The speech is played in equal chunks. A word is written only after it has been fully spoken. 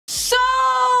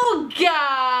So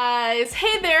guys,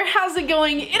 hey there, how's it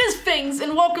going? It is Fangs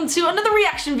and welcome to another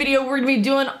reaction video we're gonna be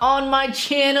doing on my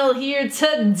channel here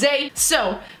today.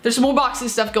 So there's some more boxing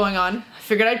stuff going on. I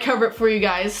figured I'd cover it for you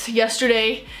guys.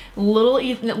 Yesterday, little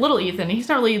Ethan, he's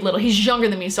not really little, he's younger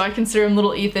than me, so I consider him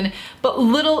little Ethan, but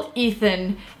little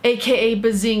Ethan, aka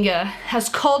Behzinga, has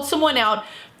called someone out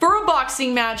for a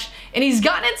boxing match, and he's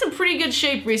gotten in some pretty good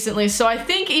shape recently, so I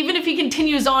think even if he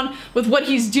continues on with what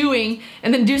he's doing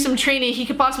and then do some training, he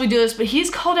could possibly do this. But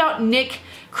he's called out Nick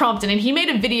Crompton, and he made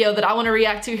a video that I want to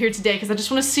react to here today because I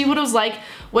just want to see what it was like,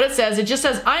 what it says. It just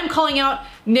says, I'm calling out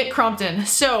Nick Crompton.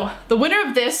 So the winner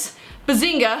of this,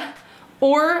 Behzinga,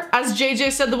 or as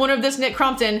JJ said, the winner of this, Nick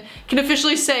Crompton, can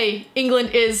officially say England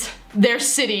is their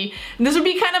city. And this would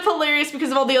be kind of hilarious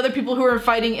because of all the other people who are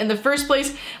fighting in the first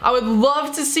place. I would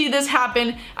love to see this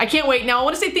happen. I can't wait. Now, I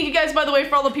want to say thank you guys, by the way,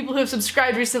 for all the people who have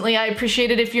subscribed recently. I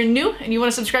appreciate it. If you're new and you want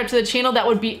to subscribe to the channel, that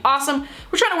would be awesome.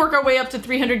 We're trying to work our way up to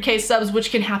 300k subs, which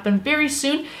can happen very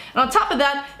soon. And on top of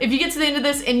that, if you get to the end of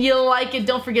this and you like it,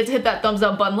 don't forget to hit that thumbs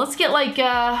up button. Let's get like,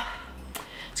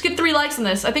 let's get 3 likes on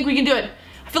this. I think we can do it.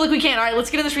 I feel like we can. All right, let's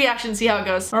get in this reaction and see how it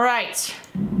goes. All right.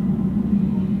 I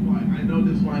know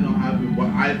this might not happen, but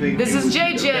I think this is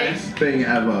JJ. The best thing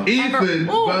ever. Ethan versus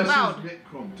loud. Nick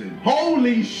Crompton.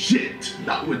 Holy shit,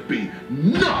 that would be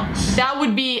nuts. That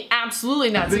would be absolutely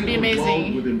nuts. It'd be amazing. The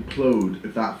world would implode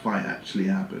if that fight actually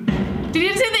happened. Did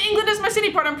he say the England is my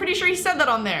city part? I'm pretty sure he said that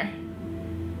on there.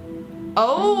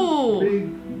 Oh.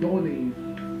 Big Donnie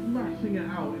smashing it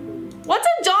out. What's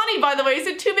a Donnie, by the way? He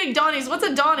said 2 big Donnies. What's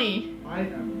a Donnie? I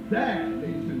am there,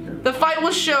 ladies and gentlemen. The fight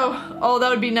will show. Oh, that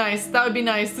would be nice. That would be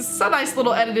nice. This is a nice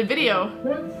little edited video.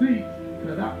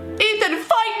 Ethan,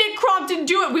 fight Nick Crompton.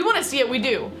 Do it. We want to see it. We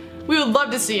do. We would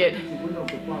love to see it.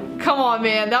 Come on,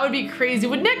 man. That would be crazy.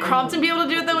 Would Nick Crompton be able to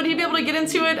do it, though? Would he be able to get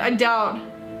into it? I doubt.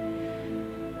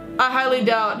 I highly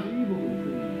doubt.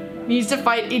 He needs to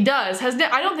fight. He does.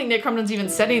 I don't think Nick Crompton's even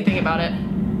said anything about it.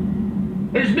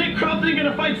 Is Nick Crompton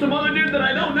gonna fight some other dude that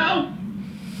I don't know?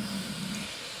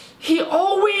 He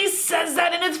always says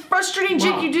that, and it's frustrating.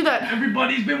 Jake, you do that.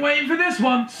 Everybody's been waiting for this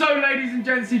one. So, ladies and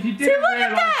gents, if you didn't look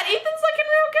at that. Ethan's looking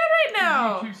real good right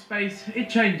now. YouTube space, it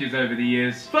changes over the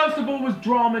years. First of all was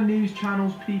drama news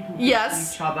channels, people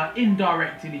yes. each other,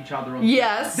 indirecting each other on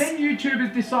yes. Then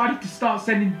YouTubers decided to start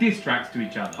sending diss tracks to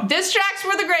each other. Diss tracks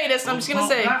were the greatest, I'm just gonna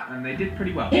say. And they did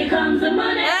pretty well. Here comes the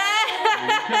money.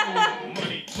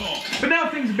 But now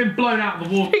things have been blown out of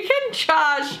the water. Freaking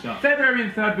Josh. February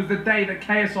 3rd was the day that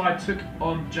KSI took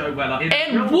on Joe Weller in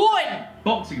and won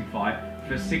boxing fight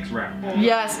for 6 rounds.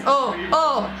 Yes. Oh.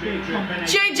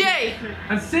 JJ.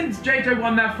 And since JJ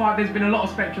won that fight, there's been a lot of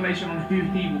speculation on who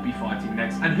he will be fighting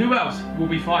next and who else will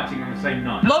be fighting on the same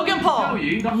night. Logan Paul.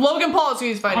 Logan Paul is who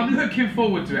he's fighting. I'm looking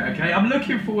forward to it, okay? I'm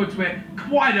looking forward to it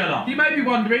quite a lot. You may be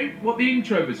wondering what the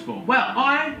intro was for. Well,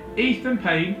 I, Ethan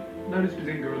Payne, known as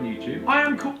Behzinga on YouTube. I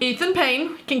am called Ethan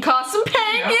Payne. Can cause some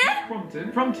pain, yeah?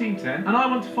 Crompton from Team 10, and I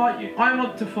want to fight you. I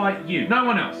want to fight you. No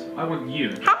one else. I want you.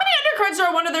 How many undercards do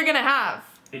I wonder they're gonna have?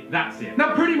 That's it.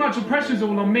 Now, pretty much the pressure's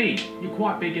all on me. You're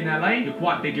quite big in LA. You're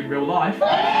quite big in real life.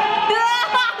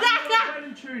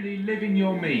 Really truly living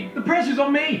your mean. The pressure's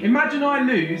on me. Imagine I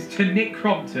lose to Nick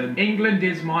Crompton. England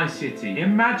is my city.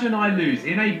 Imagine I lose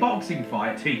in a boxing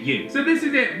fight to you. So this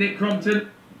is it, Nick Crompton.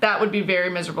 That would be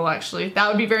very miserable, actually. That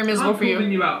would be very miserable for you. I'm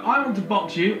calling you out. I want to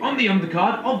box you on the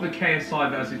undercard of the KSI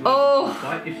versus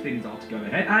fight, if things are to go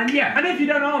ahead. And yeah, and if you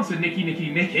don't answer Nicky,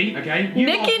 okay?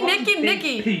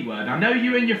 Nicky. P word. I know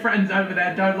you and your friends over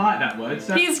there don't like that word,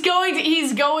 so he's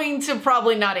going to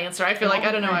probably not answer. I feel like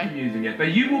I don't know why. Using it,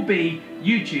 but you will be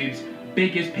YouTube's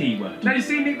biggest P word. Now you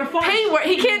see Nick the fight. P word.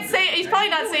 He can't say it. He's probably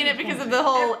not saying it because of the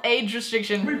whole age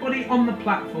restriction. Everybody on the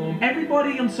platform,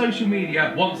 everybody on social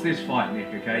media wants this fight, Nick,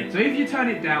 okay? So if you turn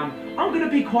it down, I'm gonna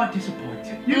be quite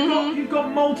disappointed. You've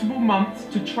got multiple months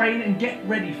to train and get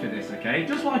ready for this, okay?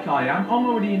 Just like I am, I'm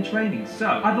already in training,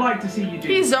 so I'd like to see you do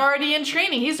He's already in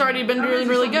training. He's already been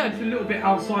really good. It's a little bit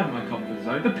outside my comfort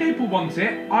zone. The people want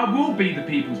it. I will be the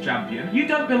people's champion. You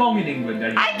don't belong in England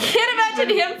anymore. I can't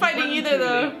imagine him fighting either,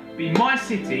 though. Be my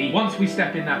city once we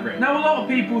step in that ring. Now, a lot of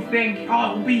people think,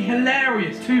 oh, it will be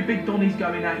hilarious. 2 big Donnies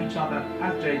going at each other,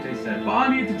 as JJ said. But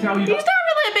I'm here to tell you he's not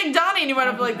really a big Donnie, and you might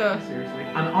have like the... Seriously.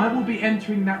 And I will be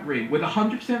entering that ring with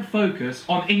 100% focus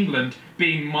on England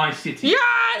being my city.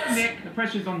 Yes! Nick, the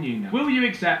pressure's on you now. Will you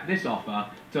accept this offer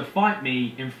to fight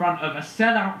me in front of a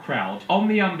sellout crowd on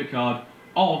the undercard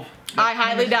of... I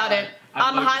highly doubt it.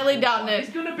 I'm highly doubting it. It's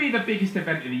going to be the biggest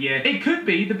event of the year. It could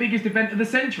be the biggest event of the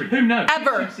century. Who knows?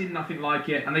 Ever. They've seen nothing like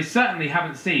it, and they certainly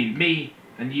haven't seen me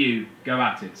and you go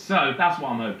at it. So that's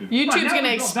what I'm hoping. YouTube's gonna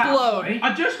explode.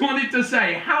 I just wanted to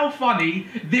say how funny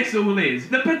this all is.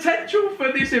 The potential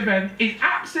for this event is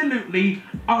absolutely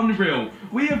unreal.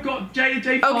 We have got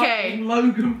JJ fighting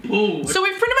Logan Paul. So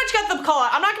we've pretty much got the call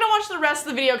out. I'm not gonna watch the rest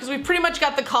of the video because we've pretty much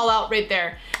got the call out right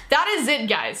there. That is it,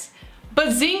 guys.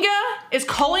 Behzinga is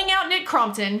calling out Nick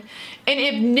Crompton, and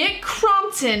if Nick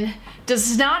Crompton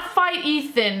does not fight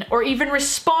Ethan or even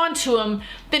respond to him,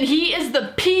 then he is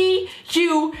the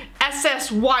P-U-S-S-Y,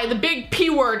 the big P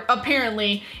word,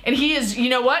 apparently. And he is, you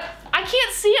know what? I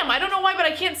can't see him. I don't know why, but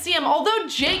I can't see him. Although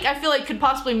Jake, I feel like, could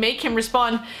possibly make him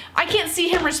respond, I can't see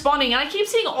him responding. And I keep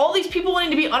seeing all these people wanting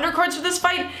to be undercards for this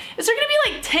fight. Is there gonna be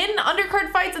like 10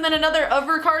 undercard fights and then another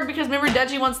overcard? Because remember,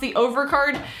 Deji wants the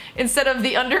overcard instead of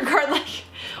the undercard. Like,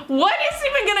 what is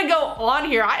even gonna go on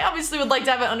here? I obviously would like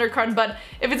to have an undercard, but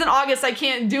if it's in August, I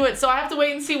can't do it. So I have to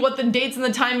wait and see what the dates and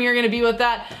the timing are gonna be with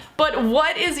that. But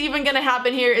what is even gonna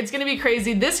happen here? It's gonna be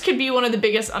crazy. This could be one of the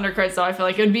biggest undercards, though. I feel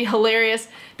like it would be hilarious,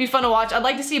 be fun to watch. I'd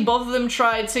like to see both of them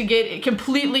try to get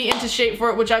completely into shape for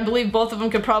it, which I believe both of them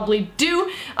could probably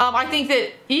do. I think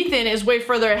that Ethan is way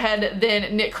further ahead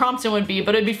than Nick Crompton would be,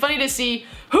 but it'd be funny to see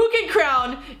who can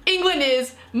crown England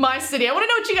is my city. I want to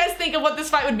know what you guys think of what this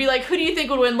fight would be like. Who do you think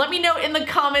would win? Let me know in the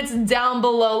comments down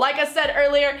below. Like I said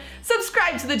earlier,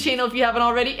 subscribe to the channel if you haven't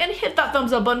already, and hit that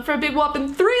thumbs up button for a big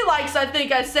whopping 3 likes. I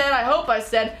think I said, I hope I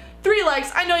said 3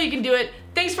 likes. I know you can do it.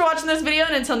 Thanks for watching this video,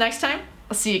 and until next time,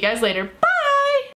 I'll see you guys later. Bye!